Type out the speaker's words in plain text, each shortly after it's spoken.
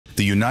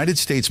The United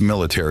States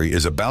military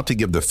is about to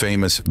give the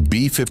famous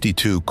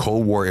B-52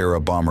 Cold War-era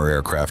bomber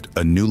aircraft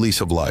a new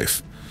lease of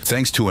life,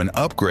 thanks to an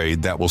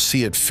upgrade that will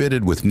see it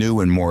fitted with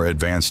new and more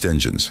advanced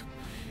engines.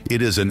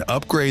 It is an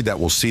upgrade that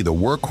will see the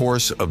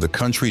workhorse of the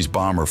country's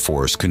bomber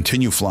force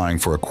continue flying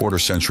for a quarter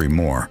century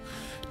more,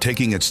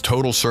 taking its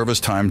total service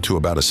time to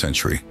about a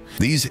century.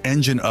 These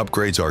engine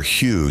upgrades are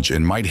huge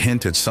and might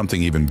hint at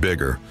something even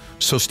bigger,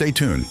 so stay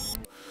tuned.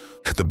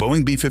 The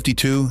Boeing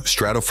B-52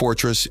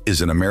 Stratofortress is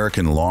an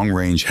American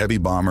long-range heavy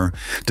bomber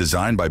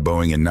designed by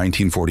Boeing in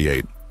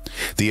 1948.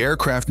 The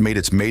aircraft made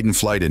its maiden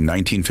flight in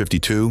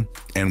 1952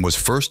 and was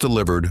first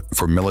delivered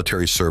for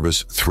military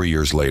service 3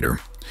 years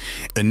later.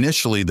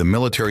 Initially, the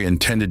military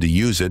intended to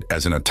use it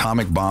as an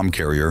atomic bomb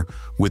carrier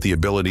with the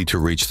ability to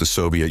reach the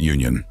Soviet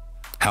Union.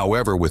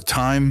 However, with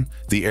time,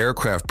 the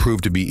aircraft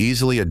proved to be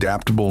easily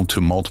adaptable to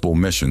multiple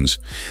missions,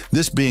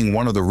 this being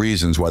one of the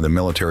reasons why the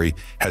military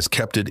has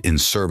kept it in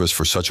service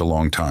for such a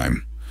long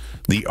time.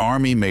 The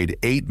Army made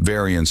 8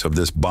 variants of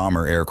this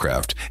bomber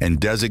aircraft and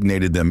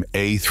designated them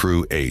A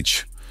through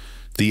H.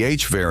 The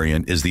H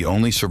variant is the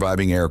only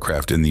surviving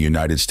aircraft in the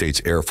United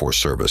States Air Force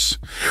service,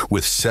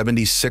 with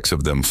 76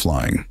 of them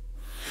flying.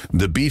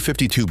 The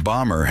B-52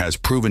 bomber has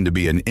proven to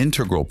be an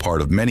integral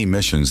part of many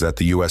missions that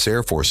the U.S.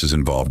 Air Force is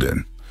involved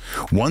in.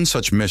 One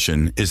such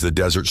mission is the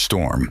Desert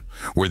Storm,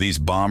 where these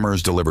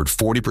bombers delivered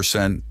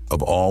 40%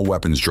 of all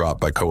weapons dropped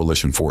by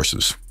coalition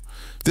forces.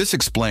 This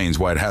explains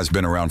why it has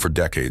been around for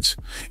decades,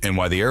 and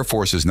why the Air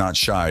Force is not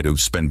shy to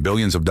spend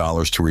billions of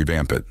dollars to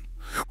revamp it.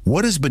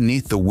 What is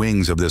beneath the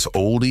wings of this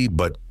oldie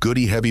but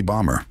goodie heavy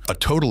bomber? A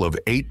total of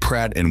 8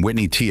 Pratt &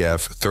 Whitney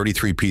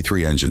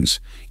TF-33P3 engines,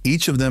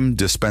 each of them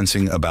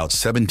dispensing about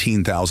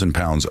 17,000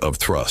 pounds of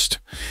thrust.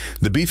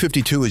 The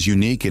B-52 is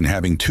unique in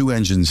having 2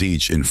 engines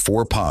each in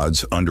 4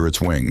 pods under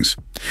its wings.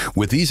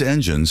 With these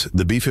engines,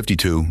 the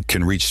B-52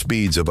 can reach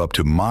speeds of up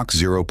to Mach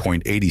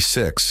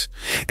 0.86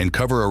 and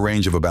cover a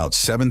range of about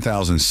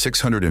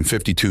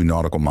 7,652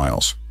 nautical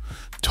miles.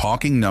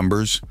 Talking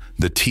numbers,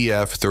 the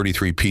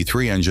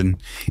TF-33P3 engine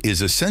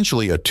is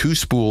essentially a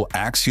 2-spool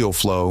axial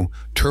flow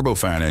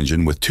turbofan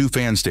engine with 2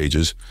 fan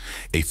stages,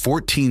 a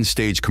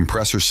 14-stage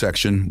compressor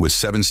section with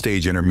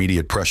 7-stage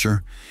intermediate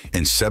pressure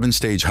and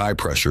 7-stage high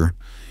pressure,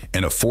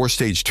 and a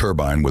 4-stage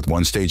turbine with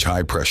 1-stage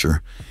high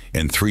pressure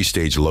and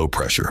 3-stage low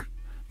pressure.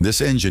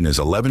 This engine is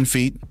 11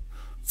 feet,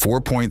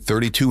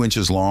 4.32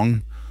 inches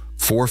long,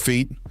 4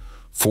 feet,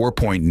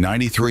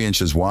 4.93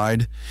 inches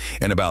wide,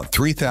 and about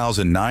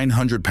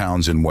 3,900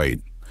 pounds in weight.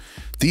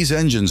 These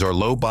engines are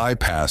low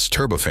bypass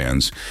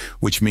turbofans,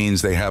 which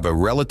means they have a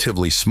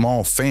relatively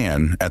small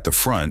fan at the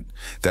front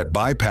that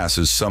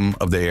bypasses some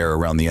of the air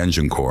around the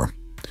engine core.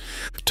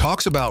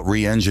 Talks about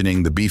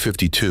re-engineing the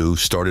B-52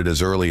 started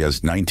as early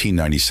as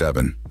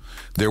 1997.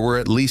 There were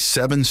at least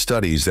 7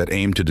 studies that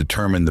aimed to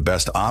determine the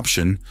best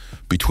option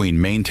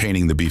between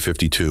maintaining the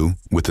B-52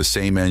 with the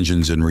same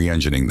engines and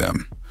re-engineering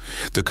them.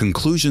 The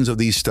conclusions of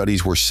these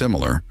studies were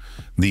similar.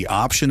 The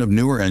option of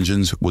newer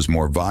engines was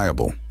more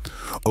viable.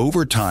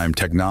 Over time,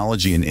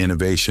 technology and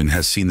innovation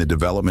has seen the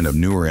development of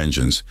newer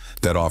engines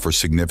that offer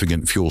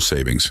significant fuel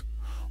savings.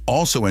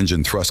 Also,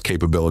 engine thrust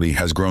capability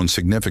has grown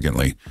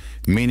significantly,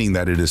 meaning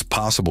that it is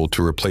possible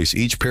to replace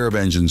each pair of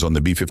engines on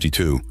the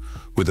B-52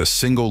 with a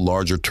single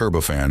larger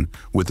turbofan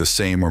with the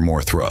same or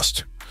more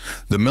thrust.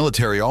 The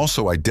military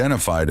also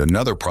identified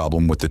another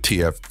problem with the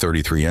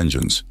TF-33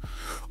 engines.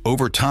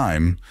 Over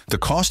time, the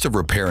cost of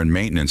repair and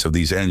maintenance of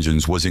these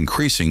engines was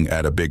increasing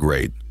at a big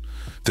rate.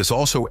 This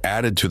also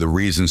added to the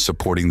reasons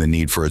supporting the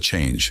need for a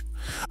change.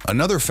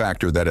 Another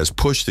factor that has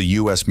pushed the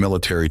U.S.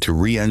 military to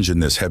re-engine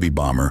this heavy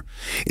bomber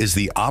is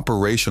the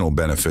operational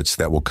benefits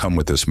that will come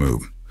with this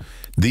move.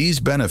 These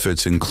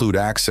benefits include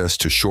access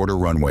to shorter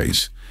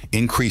runways,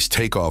 increased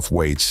takeoff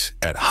weights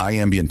at high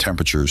ambient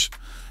temperatures,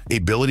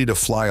 ability to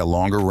fly a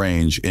longer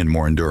range, and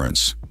more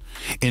endurance.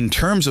 In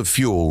terms of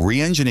fuel,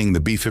 re-engineering the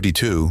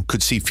B-52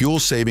 could see fuel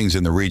savings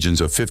in the regions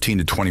of 15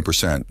 to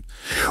 20%,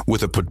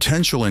 with a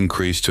potential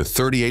increase to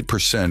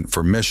 38%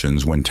 for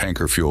missions when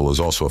tanker fuel is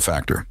also a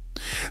factor.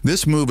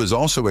 This move is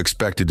also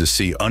expected to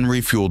see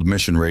unrefueled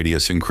mission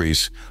radius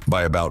increase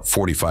by about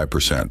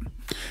 45%.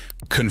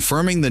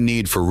 Confirming the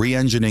need for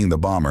re-engineering the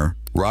bomber,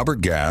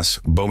 Robert Gass,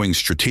 Boeing's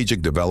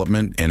strategic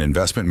development and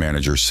investment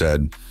manager,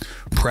 said,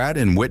 "Pratt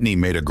 & Whitney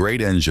made a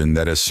great engine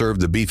that has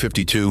served the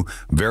B-52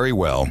 very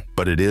well,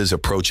 but it is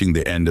approaching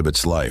the end of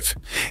its life,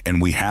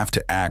 and we have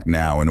to act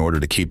now in order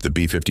to keep the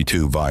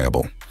B-52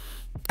 viable."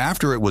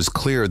 After it was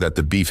clear that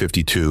the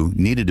B-52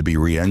 needed to be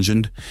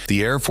re-engined,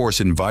 the Air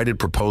Force invited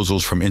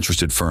proposals from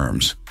interested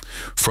firms.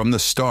 From the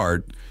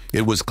start,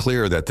 it was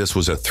clear that this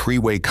was a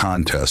 3-way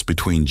contest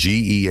between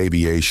GE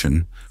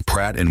Aviation,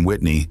 Pratt &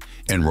 Whitney,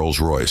 and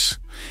Rolls-Royce.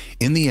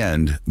 In the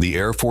end, the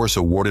Air Force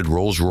awarded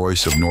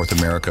Rolls-Royce of North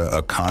America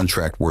a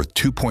contract worth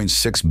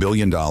 $2.6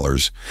 billion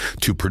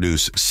to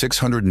produce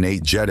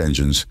 608 jet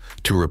engines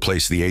to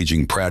replace the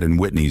aging Pratt &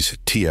 Whitney's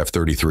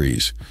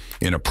TF-33s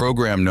in a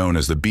program known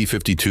as the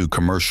B-52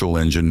 Commercial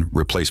Engine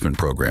Replacement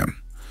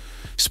Program.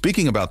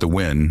 Speaking about the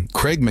win,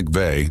 Craig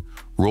McVeigh,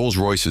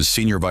 Rolls-Royce's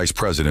Senior Vice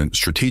President,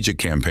 Strategic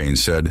Campaign,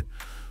 said,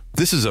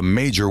 "This is a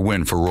major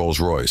win for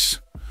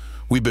Rolls-Royce.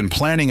 We've been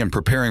planning and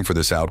preparing for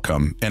this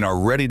outcome and are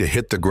ready to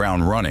hit the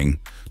ground running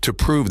to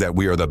prove that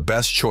we are the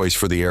best choice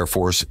for the Air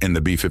Force in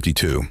the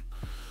B-52.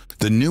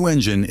 The new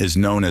engine is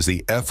known as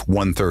the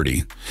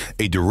F-130,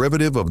 a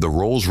derivative of the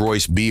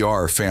Rolls-Royce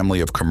BR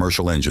family of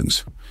commercial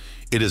engines.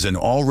 It is an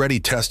already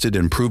tested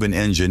and proven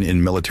engine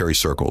in military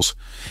circles,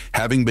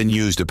 having been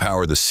used to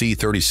power the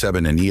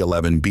C-37 and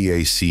E-11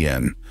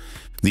 BACN.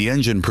 The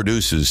engine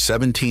produces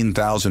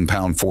 17,000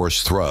 pound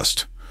force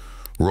thrust.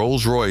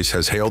 Rolls-Royce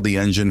has hailed the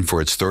engine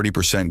for its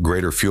 30%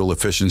 greater fuel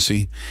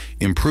efficiency,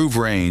 improved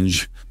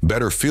range,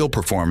 better field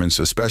performance,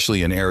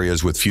 especially in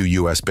areas with few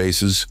U.S.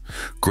 bases,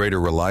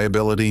 greater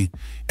reliability,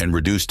 and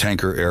reduced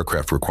tanker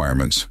aircraft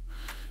requirements.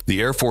 The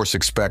Air Force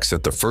expects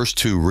that the first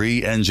two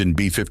re-engined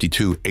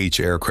B-52H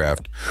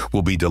aircraft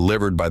will be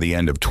delivered by the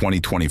end of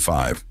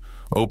 2025,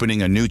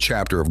 opening a new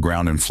chapter of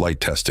ground and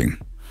flight testing.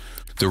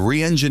 The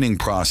re-engining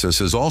process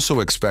is also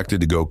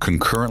expected to go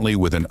concurrently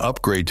with an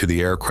upgrade to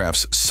the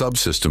aircraft's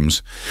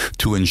subsystems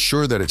to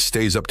ensure that it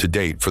stays up to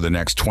date for the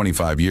next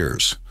 25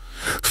 years.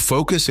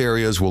 Focus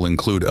areas will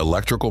include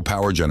electrical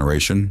power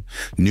generation,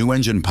 new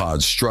engine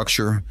pod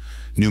structure,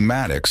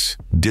 pneumatics,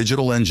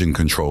 digital engine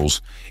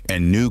controls,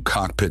 and new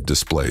cockpit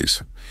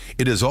displays.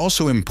 It is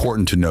also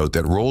important to note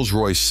that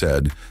Rolls-Royce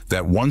said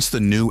that once the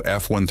new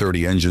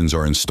F-130 engines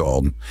are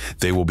installed,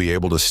 they will be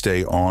able to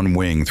stay on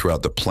wing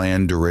throughout the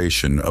planned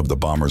duration of the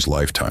bomber's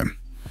lifetime.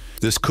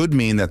 This could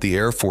mean that the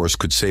Air Force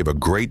could save a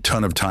great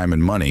ton of time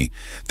and money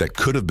that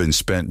could have been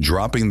spent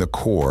dropping the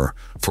core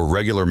for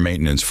regular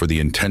maintenance for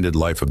the intended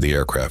life of the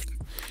aircraft.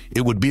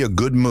 It would be a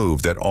good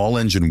move that all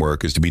engine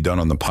work is to be done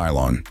on the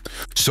pylon.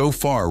 So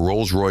far,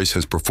 Rolls-Royce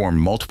has performed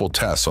multiple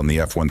tests on the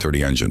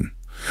F-130 engine.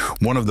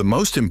 One of the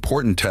most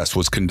important tests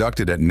was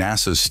conducted at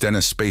NASA's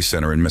Stennis Space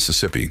Center in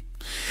Mississippi.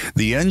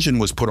 The engine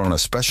was put on a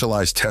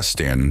specialized test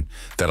stand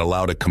that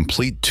allowed a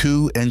complete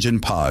two-engine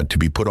pod to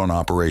be put on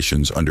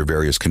operations under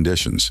various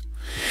conditions.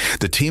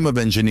 The team of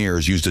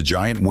engineers used a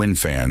giant wind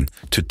fan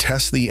to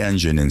test the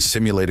engine in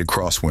simulated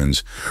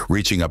crosswinds,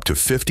 reaching up to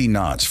 50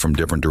 knots from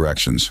different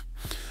directions.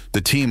 The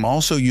team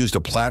also used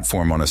a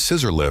platform on a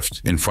scissor lift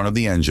in front of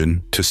the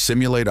engine to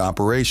simulate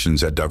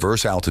operations at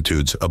diverse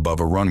altitudes above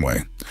a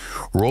runway.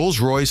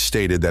 Rolls-Royce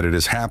stated that it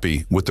is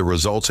happy with the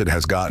results it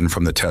has gotten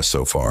from the test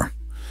so far.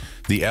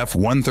 The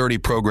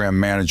F-130 program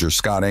manager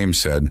Scott Ames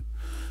said,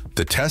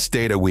 "The test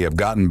data we have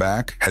gotten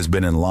back has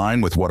been in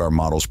line with what our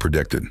models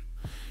predicted.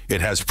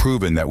 It has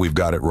proven that we've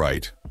got it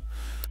right."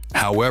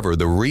 However,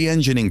 the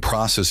re-engining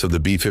process of the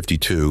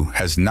B-52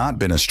 has not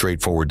been a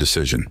straightforward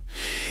decision.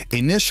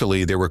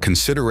 Initially, there were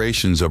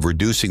considerations of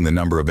reducing the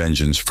number of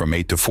engines from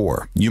 8 to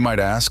 4. You might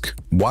ask,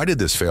 why did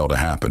this fail to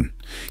happen?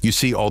 You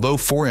see, although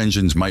 4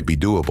 engines might be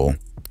doable,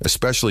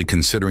 especially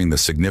considering the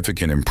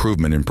significant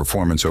improvement in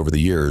performance over the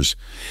years,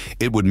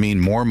 it would mean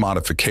more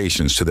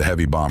modifications to the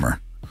heavy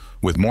bomber.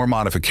 With more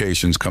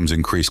modifications comes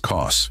increased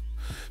costs.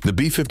 The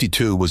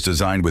B-52 was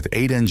designed with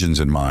 8 engines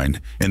in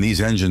mind, and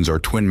these engines are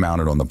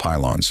twin-mounted on the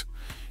pylons.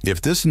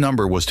 If this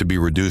number was to be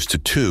reduced to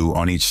 2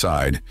 on each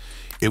side,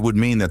 it would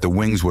mean that the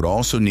wings would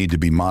also need to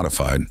be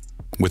modified,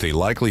 with a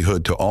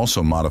likelihood to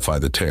also modify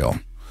the tail.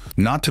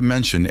 Not to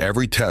mention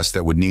every test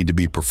that would need to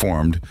be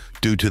performed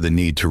due to the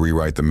need to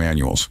rewrite the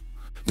manuals.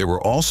 There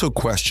were also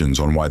questions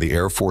on why the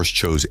Air Force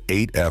chose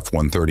 8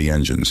 F-130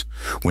 engines,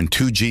 when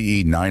 2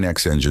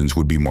 GE-9X engines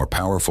would be more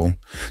powerful,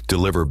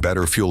 deliver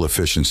better fuel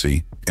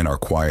efficiency, and are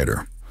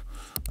quieter.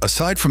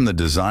 Aside from the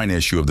design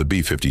issue of the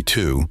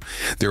B-52,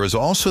 there is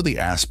also the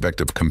aspect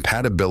of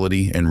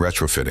compatibility and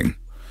retrofitting.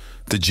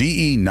 The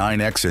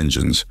GE-9X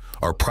engines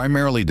are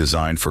primarily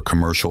designed for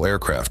commercial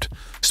aircraft,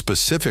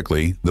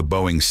 specifically the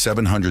Boeing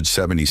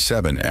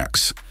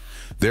 777X.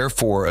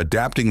 Therefore,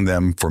 adapting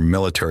them for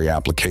military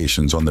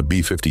applications on the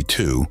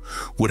B-52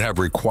 would have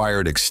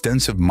required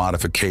extensive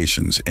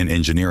modifications and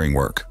engineering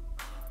work.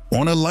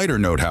 On a lighter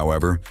note,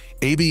 however,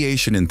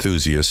 aviation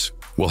enthusiasts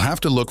will have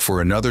to look for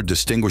another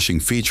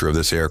distinguishing feature of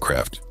this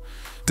aircraft.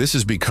 This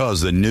is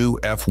because the new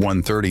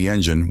F-130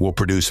 engine will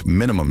produce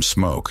minimum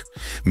smoke,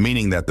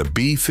 meaning that the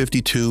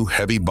B-52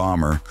 heavy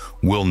bomber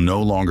will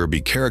no longer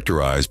be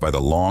characterized by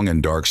the long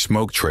and dark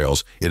smoke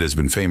trails it has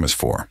been famous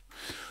for.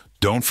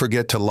 Don't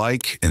forget to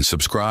like and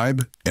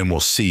subscribe, and we'll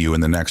see you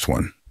in the next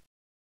one.